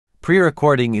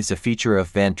Pre-recording is a feature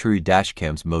of Vantrue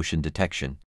Dashcam's motion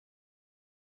detection.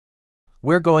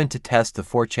 We're going to test the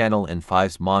 4-channel and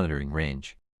 5's monitoring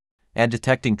range and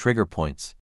detecting trigger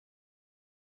points.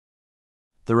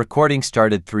 The recording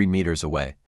started 3 meters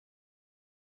away.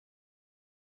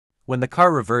 When the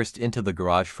car reversed into the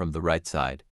garage from the right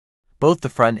side, both the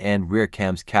front and rear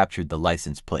cams captured the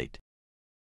license plate.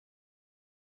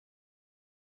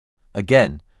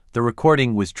 Again, the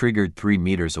recording was triggered 3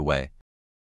 meters away.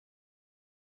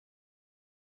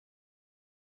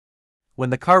 When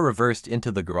the car reversed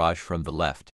into the garage from the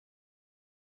left,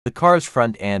 the car's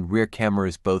front and rear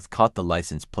cameras both caught the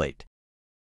license plate.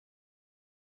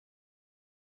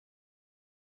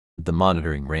 The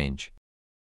monitoring range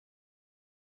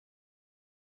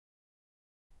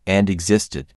and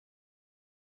existed.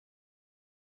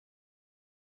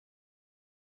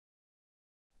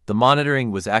 The monitoring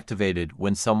was activated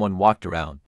when someone walked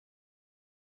around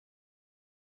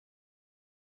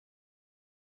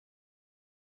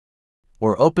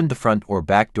or opened the front or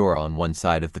back door on one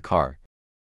side of the car.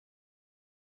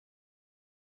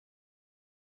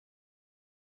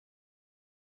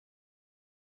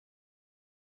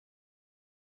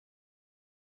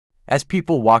 As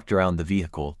people walked around the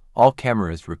vehicle, all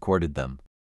cameras recorded them.